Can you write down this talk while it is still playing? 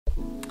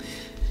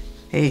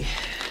Hey,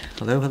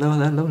 hello. How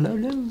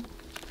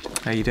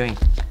are you doing?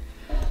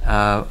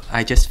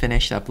 I just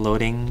finished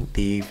uploading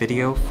the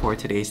video for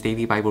today's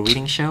daily Bible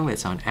reading show.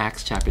 It's on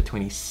Acts chapter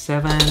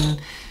 27.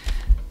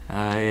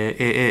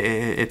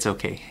 It's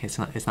okay. It's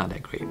not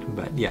that great,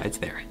 but yeah, it's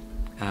there.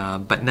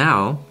 But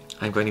now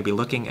I'm going to be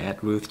looking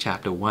at Ruth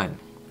chapter 1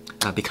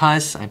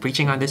 because I'm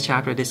preaching on this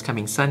chapter this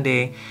coming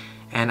Sunday,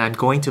 and I'm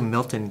going to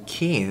Milton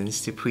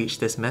Keynes to preach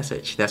this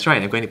message. That's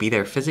right, I'm going to be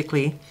there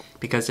physically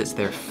because it's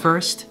their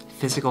first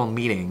physical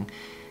meeting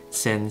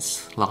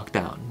since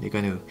lockdown. They're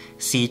going to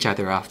see each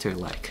other after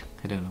like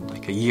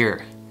a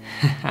year.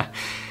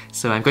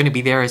 So I'm going to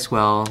be there as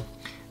well,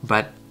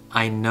 but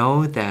I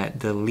know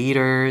that the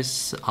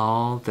leaders,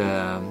 all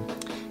the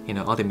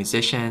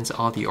musicians,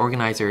 all the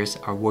organizers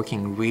are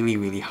working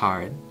really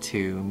hard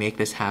to make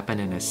this happen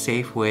in a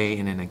safe way,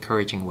 in an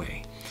encouraging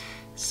way.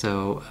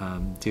 So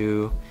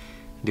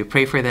do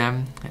pray for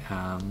them,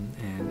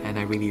 and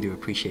I really do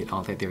appreciate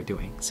all that they're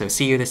doing. So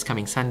see you this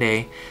coming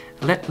Sunday.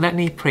 Let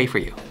me pray for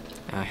you.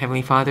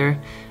 Heavenly Father,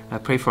 I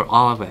pray for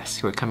all of us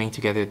who are coming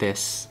together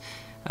this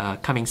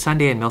coming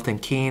Sunday in Milton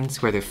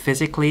Keynes, whether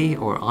physically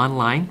or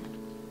online.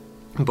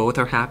 Both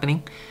are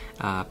happening.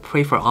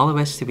 Pray for all of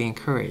us to be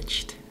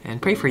encouraged,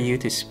 and pray for you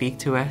to speak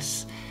to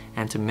us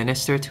and to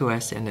minister to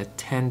us in a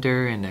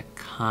tender and a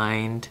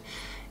kind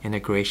and a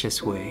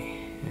gracious way,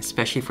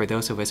 especially for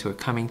those of us who are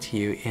coming to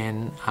you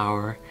in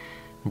our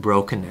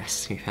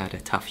brokenness. We've had a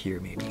tough year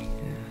maybe.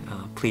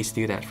 Please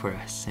do that for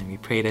us, and we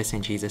pray this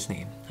in Jesus'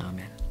 name.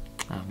 Amen.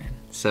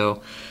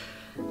 So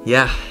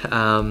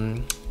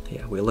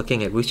we're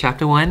looking at Ruth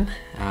chapter 1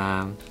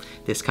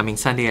 this coming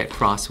Sunday at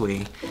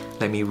Crossway.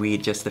 Let me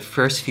read just the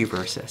first few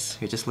verses.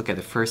 We just look at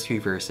the first few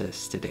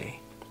verses today.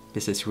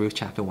 This is Ruth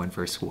chapter 1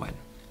 verse 1.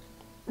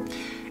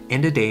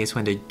 In the days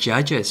when the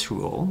judges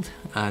ruled,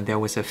 there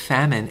was a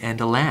famine in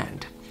the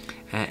land.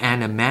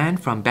 And a man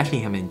from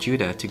Bethlehem in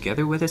Judah,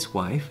 together with his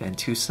wife and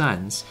 2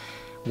 sons,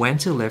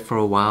 went to live for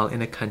a while in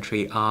the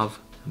country of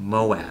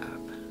Moab.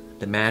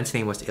 The man's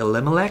name was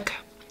Elimelech,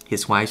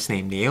 his wife's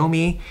name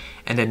Naomi,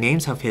 and the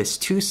names of his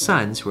 2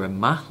 sons were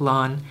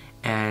Mahlon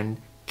and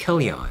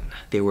Chilion.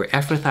 They were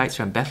Ephrathites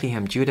from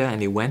Bethlehem, Judah,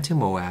 and they went to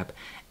Moab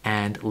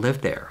and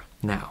lived there.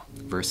 Now,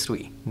 verse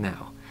 3.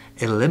 Now,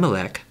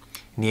 Elimelech,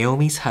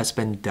 Naomi's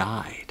husband,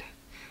 died,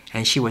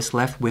 and she was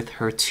left with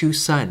her 2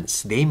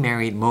 sons. They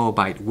married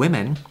Moabite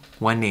women,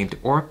 one named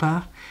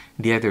Orpah,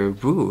 the other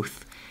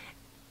Ruth.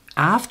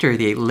 After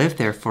they lived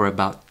there for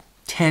about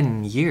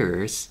 10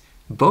 years,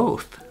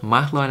 both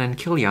Mahlon and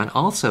Chilion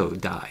also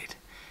died,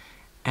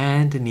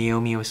 and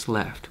Naomi was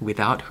left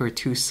without her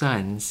 2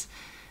 sons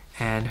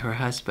and her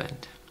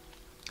husband.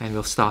 And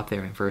we'll stop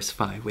there in verse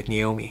 5 with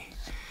Naomi,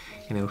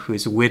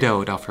 who's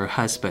widowed of her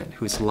husband,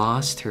 who's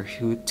lost her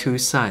 2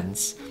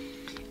 sons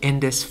in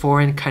this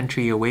foreign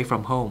country away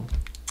from home.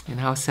 And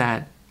how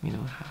sad,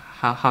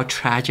 how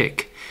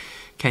tragic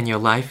can your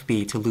life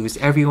be to lose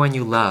everyone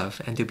you love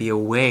and to be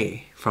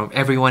away from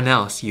everyone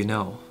else you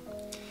know.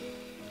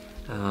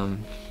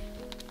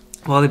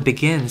 Well, it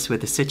begins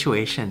with the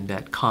situation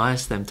that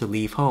caused them to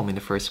leave home in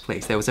the first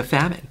place. There was a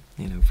famine.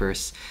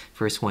 Verse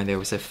 1, there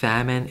was a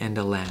famine in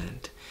the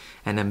land.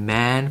 And a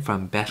man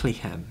from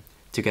Bethlehem,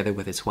 together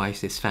with his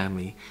wife, his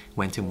family,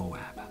 went to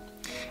Moab.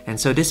 And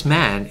so this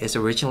man is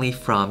originally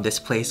from this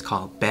place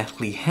called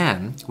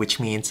Bethlehem, which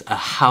means a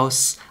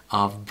house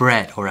of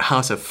bread or a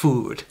house of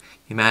food.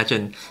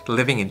 Imagine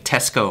living in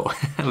Tesco,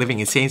 living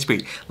in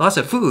Sainsbury's, lots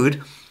of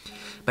food.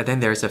 But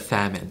then there's a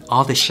famine.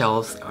 All the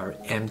shelves are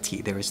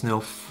empty. There is no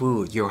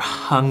food. You're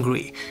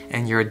hungry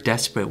and you're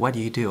desperate. What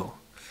do?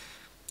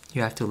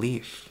 You have to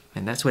leave.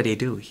 And that's what they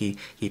do. He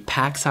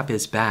packs up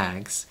his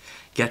bags,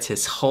 gets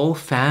his whole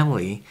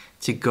family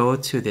to go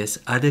to this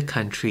other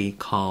country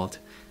called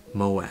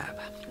Moab.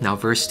 Now,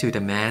 verse 2,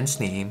 the man's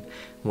name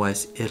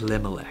was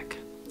Elimelech.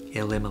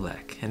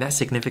 And that's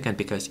significant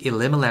because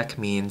Elimelech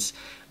means,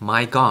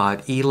 my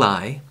God,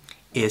 Eli,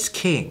 is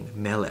king.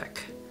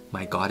 Melech,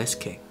 my God is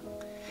king.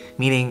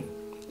 Meaning,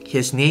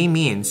 his name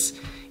means,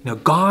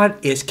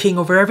 God is king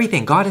over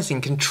everything. God is in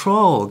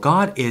control.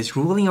 God is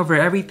ruling over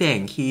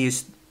everything. He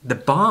is the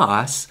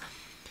boss.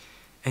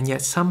 And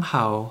yet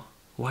somehow,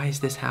 why is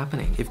this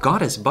happening? If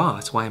God is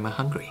boss, why am I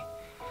hungry?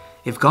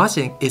 If God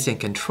is in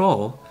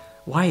control,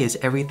 why is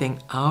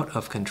everything out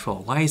of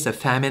control? Why is the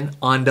famine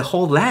on the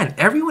whole land?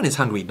 Everyone is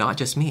hungry, not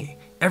just me.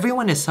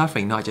 Everyone is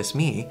suffering, not just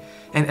me.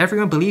 And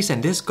everyone believes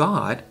in this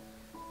God,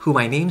 who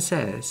my name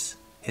says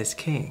is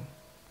king.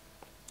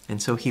 And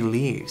so he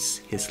leaves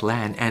his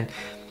land, and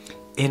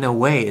in a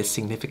way it's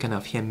significant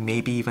of him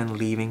maybe even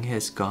leaving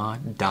his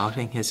God,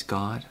 doubting his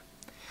God,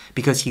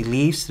 because he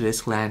leaves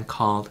this land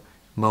called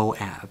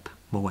Moab.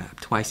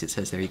 Twice it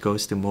says there he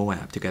goes to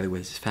Moab together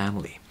with his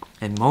family.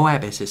 And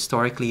Moab is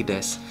historically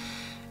this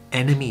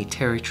enemy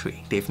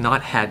territory. They've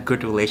not had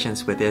good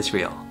relations with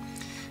Israel.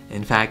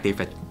 In fact, they've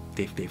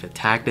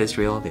attacked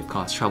Israel. They've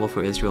caused trouble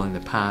for Israel in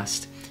the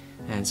past.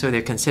 And so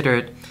they're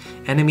considered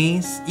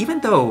enemies, even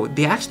though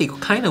they actually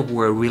kind of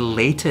were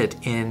related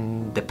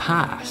in the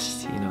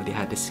past. You know, they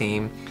had the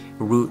same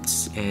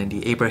roots in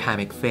the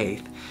Abrahamic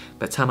faith,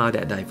 but somehow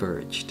that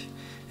diverged.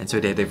 And so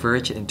they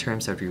diverged in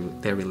terms of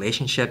their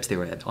relationships. They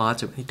were at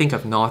odds. You think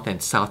of North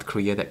and South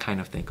Korea, that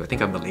kind of thing. Or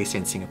think of Malaysia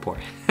and Singapore.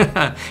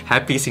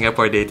 Happy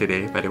Singapore Day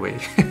today, by the way.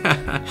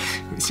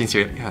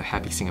 Sincere,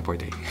 happy Singapore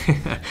Day.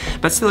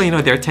 But still, you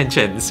know, there are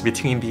tensions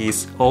between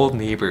these old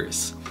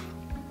neighbors.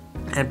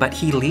 But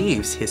he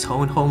leaves his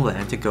own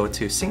homeland to go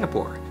to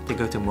Singapore, to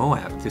go to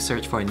Moab, to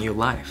search for a new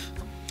life.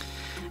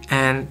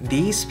 And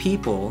these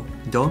people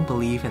don't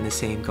believe in the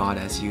same God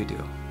as you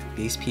do.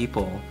 These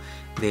people,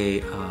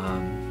 they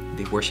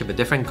worship a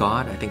different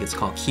god. I think it's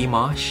called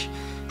Chemosh.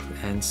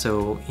 And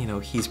so, you know,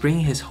 he's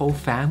bringing his whole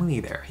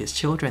family there, his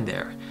children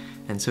there.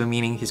 And so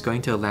meaning he's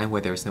going to a land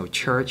where there's no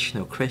church,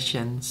 no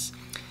Christians,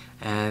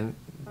 and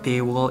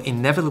they will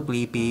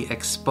inevitably be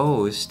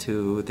exposed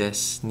to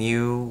this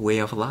new way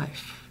of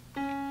life.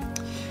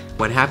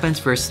 What happens?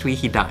 Verse 3,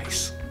 he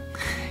dies.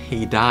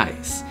 He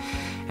dies.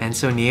 And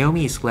so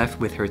Naomi is left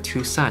with her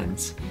 2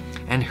 sons.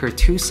 And her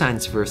 2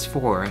 sons, verse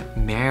 4,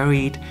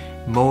 married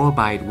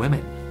Moabite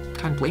women.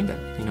 Can't blame them.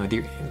 You know,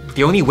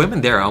 the only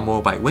women there are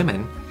Moabite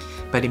women.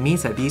 But it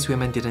means that these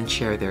women didn't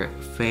share their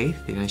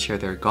faith, they didn't share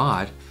their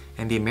God,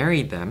 and they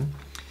married them.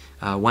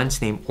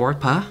 One's named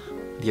Orpah,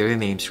 the other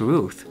name's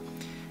Ruth.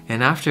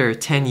 And after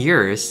 10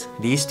 years,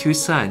 these 2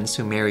 sons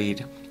who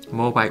married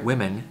Moabite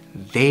women,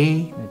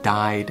 they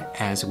died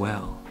as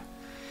well.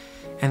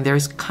 And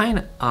there's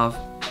kind of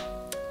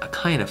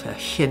a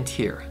hint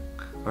here,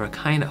 or a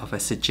kind of a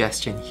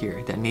suggestion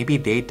here, that maybe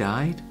they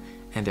died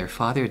and their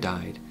father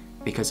died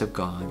because of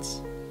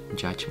God's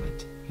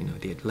judgment. You know,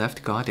 they had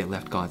left God, they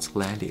left God's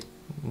land, they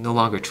no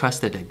longer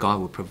trusted that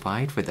God would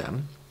provide for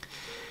them.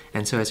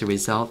 And so as a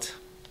result,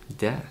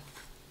 death,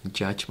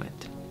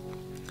 judgment.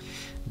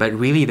 But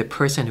really the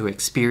person who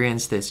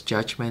experienced this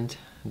judgment,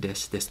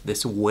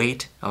 this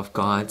weight of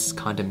God's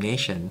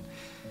condemnation,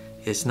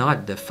 is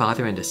not the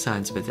father and the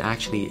sons, but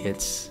actually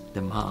it's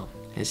the mom,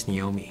 it's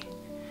Naomi.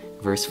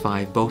 Verse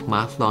 5, both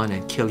Mahlon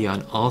and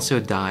Chilion also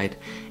died,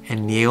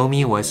 and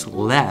Naomi was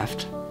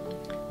left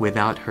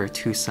without her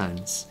 2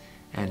 sons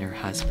and her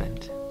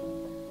husband.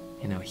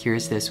 You know,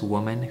 here's this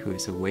woman who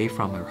is away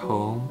from her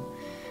home,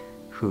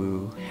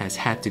 who has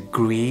had to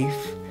grieve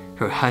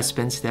her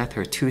husband's death,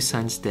 her 2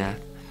 sons'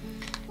 death,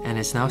 and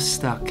is now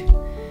stuck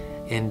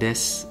in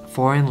this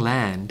foreign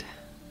land,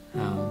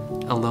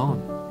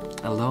 alone,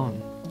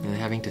 you know,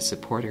 having to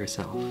support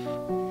herself.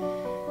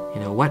 You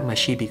know, what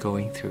must she be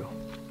going through?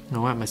 You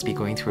know, what must be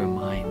going through her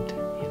mind? You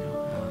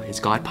know, is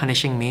God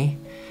punishing me?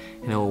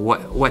 You know,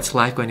 what's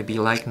life going to be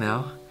like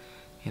now?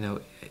 You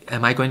know,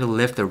 am I going to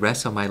live the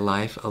rest of my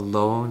life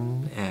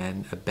alone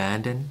and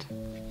abandoned?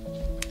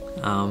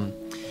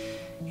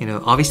 You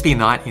know, obviously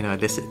not. You know,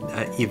 this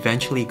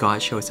eventually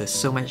God shows us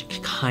so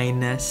much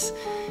kindness,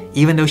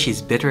 even though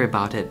she's bitter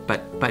about it.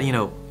 But you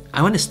know,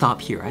 I want to stop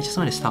here. I just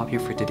want to stop here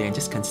for today and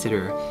just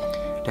consider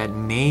that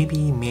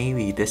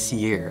maybe this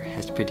year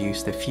has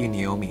produced a few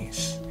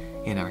Naomis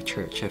in our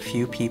church, a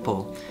few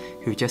people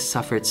who just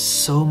suffered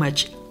so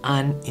much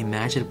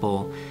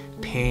unimaginable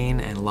pain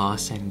and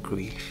loss and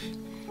grief.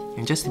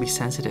 And just to be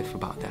sensitive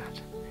about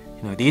that.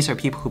 You know, these are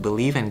people who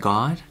believe in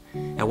God.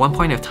 At one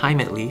point of time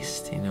at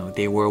least, you know,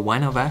 they were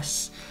one of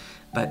us.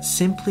 But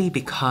simply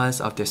because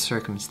of the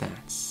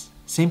circumstance,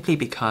 simply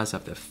because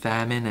of the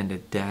famine and the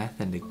death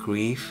and the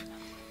grief,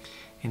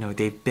 you know,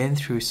 they've been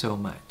through so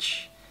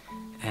much.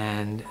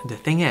 And the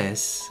thing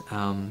is,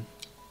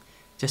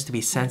 just to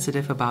be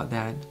sensitive about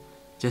that,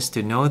 just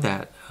to know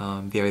that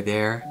they're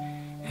there,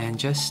 and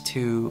just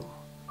to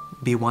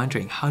be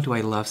wondering, how do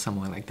I love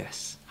someone like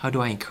this? How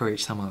do I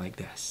encourage someone like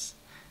this?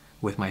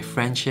 With my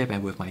friendship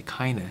and with my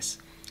kindness.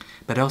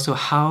 But also,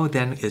 how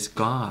then is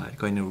God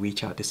going to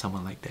reach out to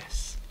someone like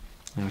this?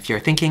 You know, if you're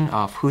thinking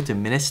of who to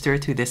minister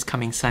to this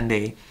coming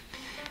Sunday,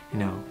 you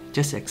know,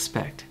 just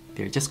expect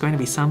there are just going to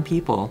be some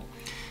people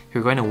who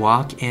are going to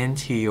walk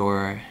into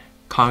your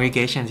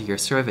congregation, to your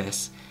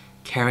service,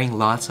 carrying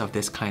lots of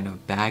this kind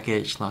of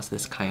baggage, lots of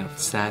this kind of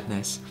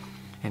sadness,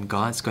 and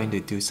God's going to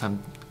do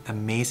some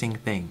amazing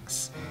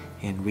things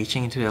in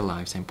reaching into their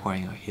lives and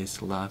pouring out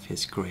His love,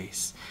 His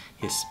grace,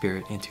 His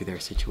Spirit into their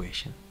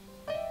situation.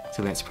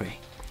 So let's pray.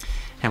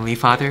 Heavenly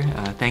Father,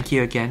 thank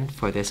you again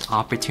for this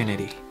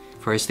opportunity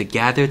for us to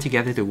gather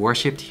together to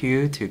worship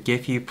you, to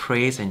give you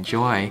praise and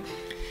joy,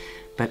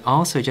 but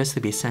also just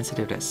to be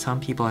sensitive that some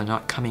people are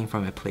not coming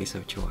from a place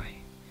of joy.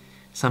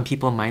 Some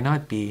people might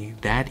not be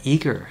that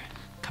eager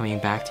coming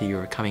back to you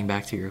or coming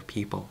back to your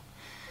people.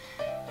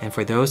 And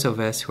for those of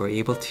us who are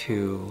able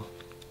to,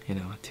 you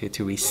know,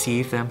 to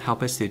receive them,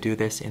 help us to do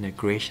this in a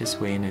gracious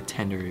way, in a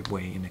tender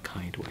way, in a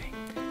kind way.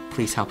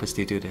 Please help us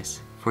to do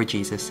this for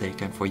Jesus'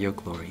 sake and for your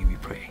glory, we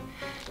pray.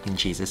 In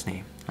Jesus'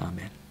 name,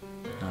 amen.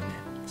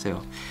 Amen.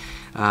 So,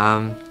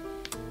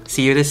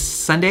 see you this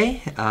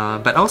Sunday,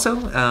 but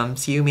also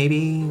see you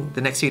maybe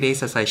the next few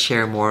days as I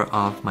share more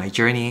of my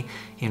journey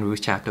in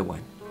Ruth chapter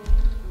 1.